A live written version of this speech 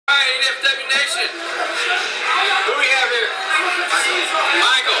NFW Nation. Who we have here?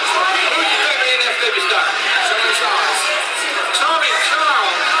 Michael. Who's your favorite NFW star? Charming Charles. Charming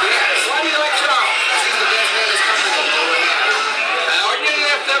Charles. Yes. Why do you like Charles? He's the best man that's coming from going out. Are you an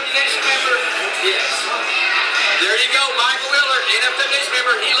NFW Nation member? Yes. There you go, Michael Willard, NFW Nation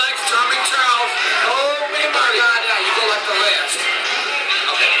member. He likes Charming Charles. Oh, me, my God, now you go like the rest.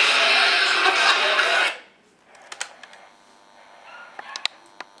 Okay.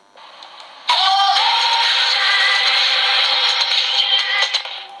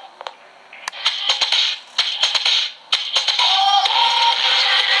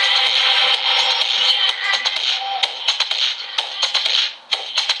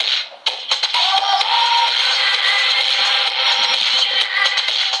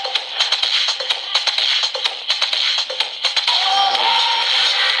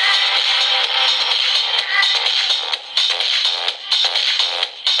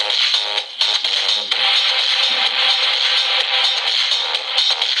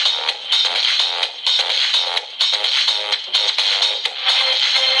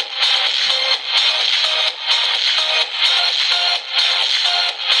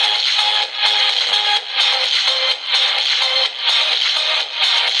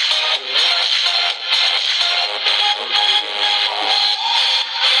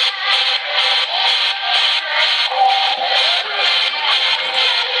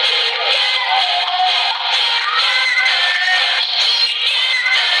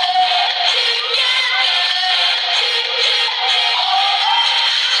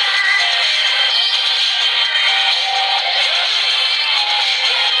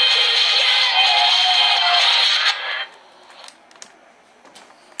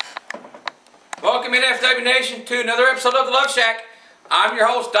 Welcome NFW Nation to another episode of the Love Shack. I'm your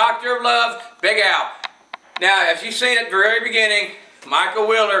host, Doctor of Love, Big Al. Now, as you've seen at the very beginning, Michael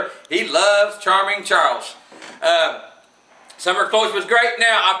Willard, he loves Charming Charles. Summer closure was great.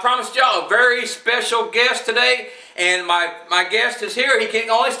 Now, I promised y'all a very special guest today, and my guest is here. He can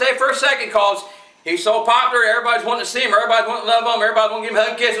only stay for a second because he's so popular. Everybody's wanting to see him. Everybody's wanting to love him. Everybody's wanting to give him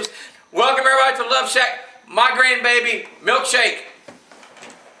hugs and kisses. Welcome everybody to the Love Shack. My grandbaby, Milkshake.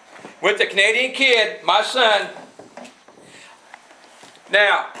 With the Canadian Kid, my son.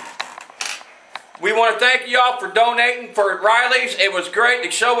 Now, we want to thank you all for donating for Riley's. It was great. The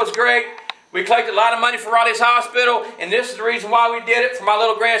show was great. We collected a lot of money for Riley's Hospital, and this is the reason why we did it. For my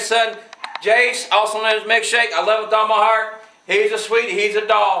little grandson, Jace, also known as Milkshake. I love him with all my heart. He's a sweetie. He's a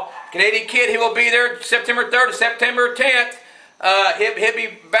doll. Canadian Kid, he will be there September 3rd to September 10th. He'll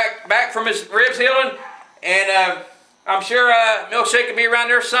be back from his ribs healing, and I'm sure Milkshake will be around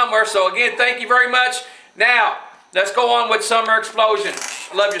there somewhere. So again, thank you very much. Now, let's go on with Summer Explosion.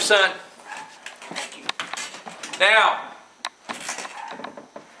 I love your son. Now,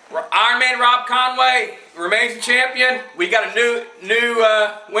 Iron Man Rob Conway remains the champion. We got a new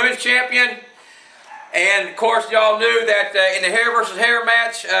women's champion. And of course, y'all knew that in the hair versus hair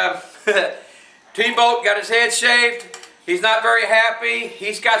match, T-Boat got his head shaved. He's not very happy.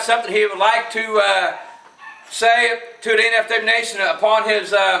 He's got something he would like to say to the NFW Nation upon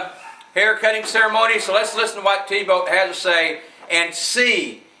his hair cutting ceremony. So let's listen to what T-Boat has to say and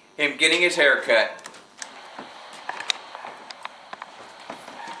see him getting his hair cut.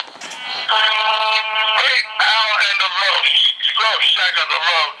 Hey, Al and the Love Shack of the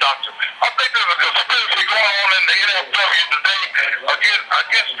Love Doctor. I think there's a conspiracy going on in the NFW today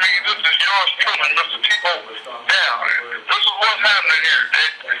against me. This is yours truly, Mr. T-Boat. Now, this is what's happening here.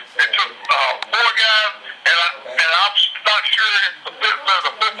 They took 4 guys, and I'm not sure if there's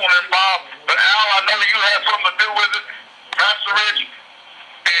a 5th one involved, but Al, I know you had something to do with it. Master Rich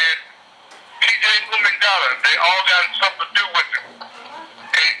and TJ Lumingala, they all got something to do with it.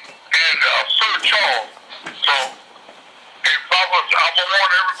 And Sir Charles. So, if I was, I'm gonna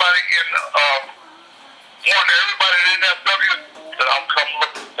warn everybody in NFW that I'm coming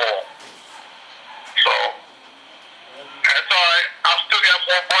looking for. So, that's all right. I still got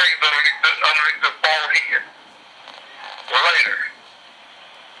more brains underneath this bald head. Later.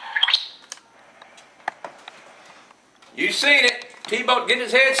 You've seen it. T-Boat getting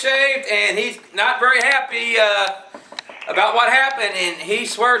his head shaved, and he's not very happy about what happened, and he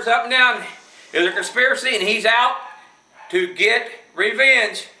swears up and down there's a conspiracy, and he's out to get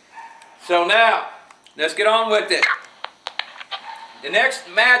revenge. So now, let's get on with it. The next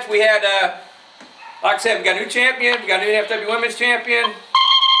match we had, like I said, we got a new champion, we got a new NFW Women's Champion.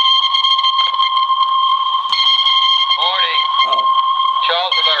 Morning. Oh.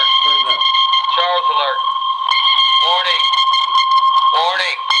 Charles alert. Charles alert. Warning.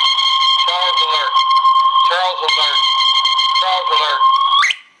 Warning. Charles alert. Charles alert. Charles alert.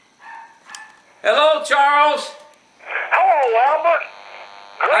 Hello, Charles. Hello, Albert.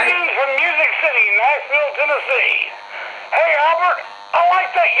 Greetings from Music City, Nashville, Tennessee. Hey, Albert, I like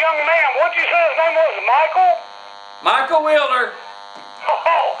that young man. What'd you say his name was? Michael? Michael Wheeler.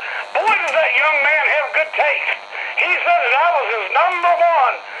 Oh, boy, does that young man have good taste. He said that I was his number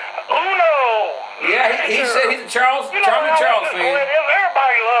one. Uno. Yeah, he said he's a Charming Charles fan.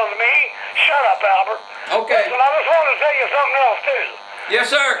 Everybody loves me. Shut up, Albert. Okay. Listen, I just want to tell you something else, too. Yes,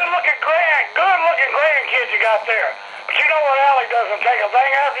 sir. Good-looking grandkids you got there. But you know what, Allie doesn't take a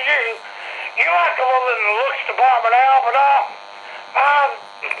thing after you. You like a little in the looks department, Al, but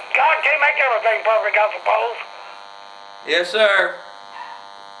God can't make everything perfect, I suppose. Yes, sir.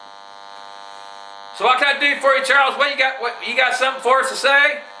 So what can I do for you, Charles? What you got something for us to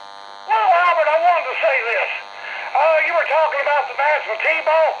say? Well, Albert, I wanted to say this. You were talking about the match with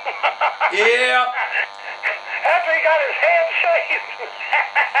Tebow. Yeah. After he got his head shaved.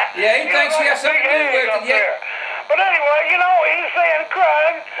 Yeah, he thinks he has something to do with it. Yeah. But anyway, you know, he's saying,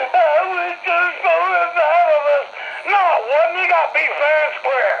 crying, I was just so proud of us. No, it wasn't. He got beat fair and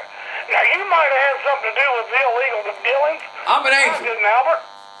square. Now, you might have had something to do with the illegal dealings. I'm an angel. I didn't, Albert.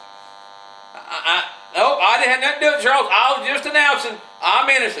 Nope, I didn't have nothing to do with it, Charles. I was just announcing I'm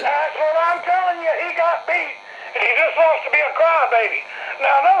innocent. That's what I'm telling you. He got beat, and he just wants to be a crybaby.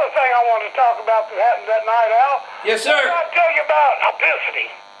 Now, another thing I wanted to talk about that happened that night, Al. Yes, sir. I got to tell you about Obesity.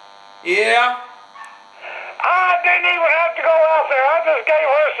 Yeah. I didn't even have to go out there. I just gave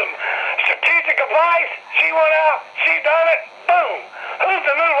her some strategic advice. She went out. She done it. Boom. Who's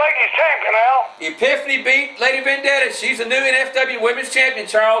the new ladies champion, Al? Epiphany beat Lady Vendetta. She's the new NFW Women's Champion,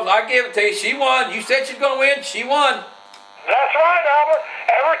 Charles. I give it to you. She won. You said she's going to win. She won. That's right, Albert.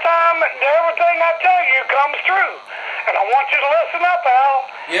 Every time, everything I tell you comes true. And I want you to listen up, Al.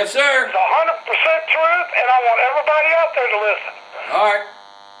 Yes, sir. It's 100% truth, and I want everybody out there to listen. All right.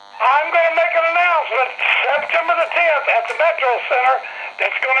 I'm going to make an announcement September the 10th at the Metro Center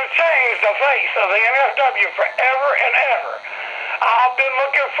that's going to change the face of the NFW forever and ever. I've been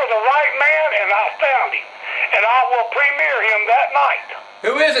looking for the right man, and I found him. And I will premiere him that night.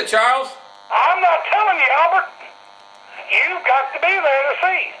 Who is it, Charles? I'm not telling you, Albert. You've got to be there to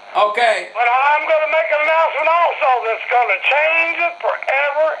see. Okay. But I'm going to make an announcement also that's going to change it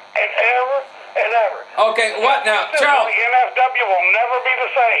forever and ever and ever. Okay, what now, Charles? The NFW will never be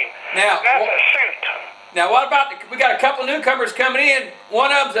the same. Now, that's a shoot. Now, what about, we got a couple newcomers coming in.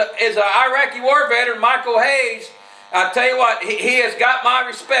 One of them is an Iraqi war veteran, Michael Hayes. I'll tell you what, he has got my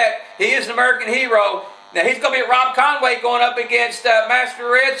respect. He is an American hero. Now, he's going to be at Rob Conway going up against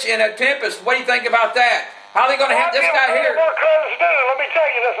Master Rich and Tempest. What do you think about that? How are they going to have this guy here? More credit due. Let me tell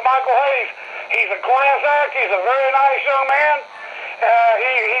you this, Michael Hayes. He's a class act. He's a very nice young man.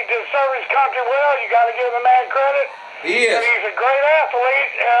 He did serve his country well. You got to give the man credit. He is. And he's a great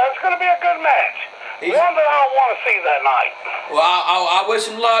athlete. It's going to be a good match. One that I want to see that night. Well, I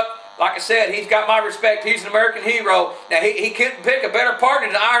wish him luck. Like I said, he's got my respect. He's an American hero. Now, he couldn't pick a better partner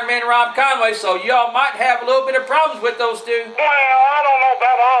than Iron Man Rob Conway, so y'all might have a little bit of problems with those two. Well, I don't know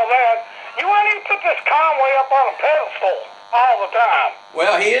about all that. You want to put this Conway up on a pedestal all the time.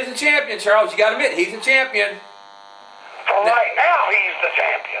 Well, he is a champion, Charles. You got to admit, he's a champion. For right now, he's the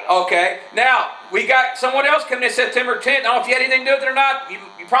champion. Okay. Now, we got someone else coming in September 10th. I don't know if you had anything to do with it or not. You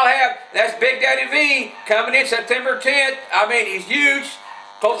probably have. That's Big Daddy V coming in September 10th. I mean, he's huge.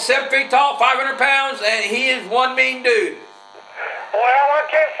 Close to 7 feet tall, 500 pounds, and he is one mean dude. Well, I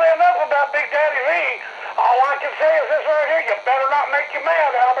can't say enough about Big Daddy V. All I can say is this right here. You better not make you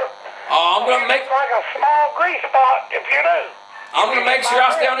mad, Albert. Oh, I'm going to make... It's like a small grease spot if you do. I'm going to make sure I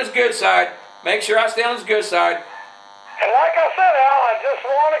stay on his good side. Make sure I stay on his good side. And like I said, Al, I just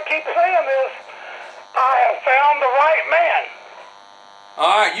want to keep saying this. I have found the right man.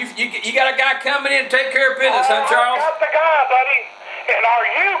 All right, you got a guy coming in to take care of business, huh, Charles? I got the guy, buddy. And are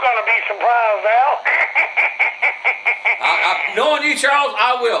you going to be surprised, Al? Knowing you, Charles,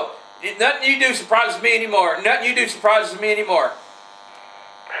 I will. Nothing you do surprises me anymore. Nothing you do surprises me anymore.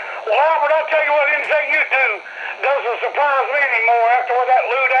 Well, Albert, I'll tell you what, anything you do doesn't surprise me anymore after what that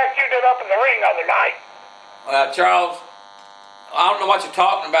lewd act you did up in the ring the other night. Well, Charles, I don't know what you're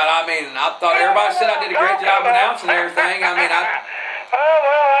talking about. I mean, I thought everybody said I did a great job announcing everything. I mean, Oh,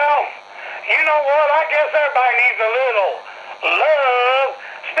 well, Al, you know what? I guess everybody needs a little love.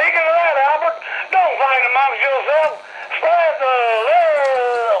 Speaking of that, Albert, don't fight amongst yourself. Spread the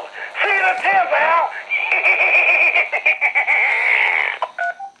love. See you the 10th, Al.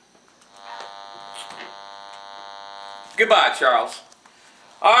 Goodbye, Charles.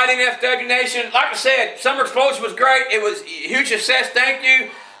 All right, NFW Nation. Like I said, Summer Explosion was great. It was a huge success. Thank you.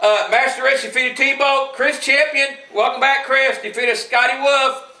 Master Rich defeated Tebow. Chris Champion. Welcome back, Chris. Defeated Scotty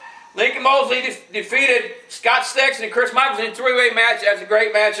Wolf. Lincoln Mosley defeated Scott Sexton and Chris Michaels in a three-way match. That's a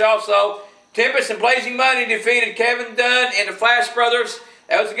great match also. Tempest and Blazing Money defeated Kevin Dunn and the Flash Brothers.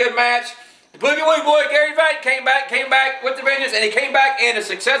 That was a good match. The Boogie Woogie Boy, Gary Veit, came back with the vengeance, and he came back in a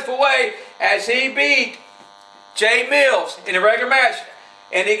successful way as he beat Jay Mills in a regular match.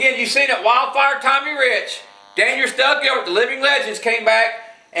 And again, you've seen it, Wildfire Tommy Rich, Dangerous Doug Gilbert, the Living Legends came back,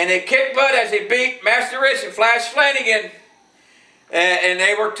 and they kicked butt as they beat Master Rich and Flash Flanagan. And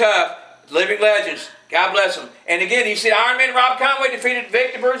they were tough. Living Legends. God bless them. And again, you see Iron Man Rob Conway defeated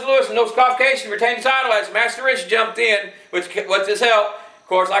Victor Bruce Lewis in no disqualification to retain the title as Master Rich jumped in with his help. Of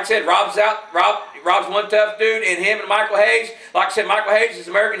course, like I said, Rob's one tough dude, and him and Michael Hayes. Like I said, Michael Hayes is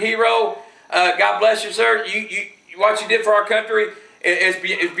an American hero. God bless you, sir. What you did for our country is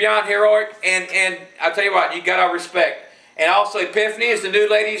beyond heroic. And I'll tell you what, you got our respect. And also, Epiphany is the new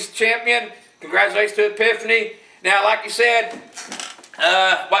ladies champion. Congratulations to Epiphany. Now, like you said,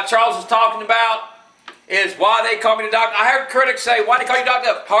 what Charles is talking about is why they call me the Doctor. I heard critics say, why do they call you Dr.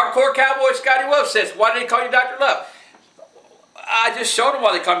 Love? Hardcore Cowboy Scotty Wolf says, why do they call you Dr. Love? I just showed them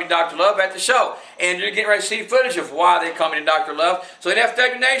why they call me Dr. Love at the show. And you're getting ready to see footage of why they call me Dr. Love. So in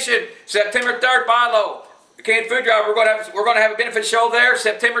FW Nation, September 3rd, Bilo, the Canned Food Drive, we're going to have a benefit show there.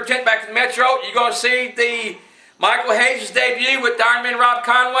 September 10th, back to the Metro. You're going to see the Michael Hayes' debut with Iron Man Rob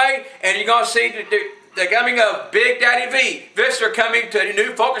Conway. And you're going to see the coming of Big Daddy V. Visser coming to the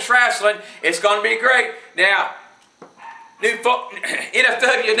new Focus Wrestling. It's going to be great. Now,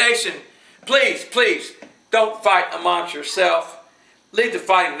 NFW Nation, please, don't fight amongst yourself. Leave the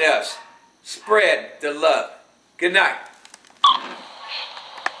fighting to us. Spread the love. Good night.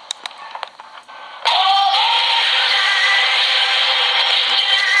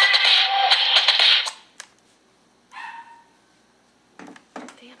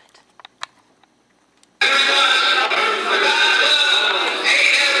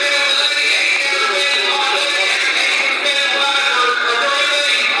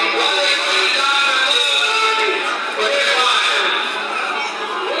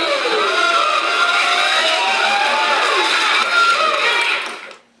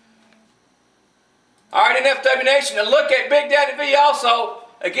 FW Nation, and look at Big Daddy V also.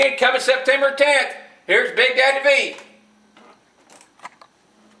 Again, coming September 10th. Here's Big Daddy V.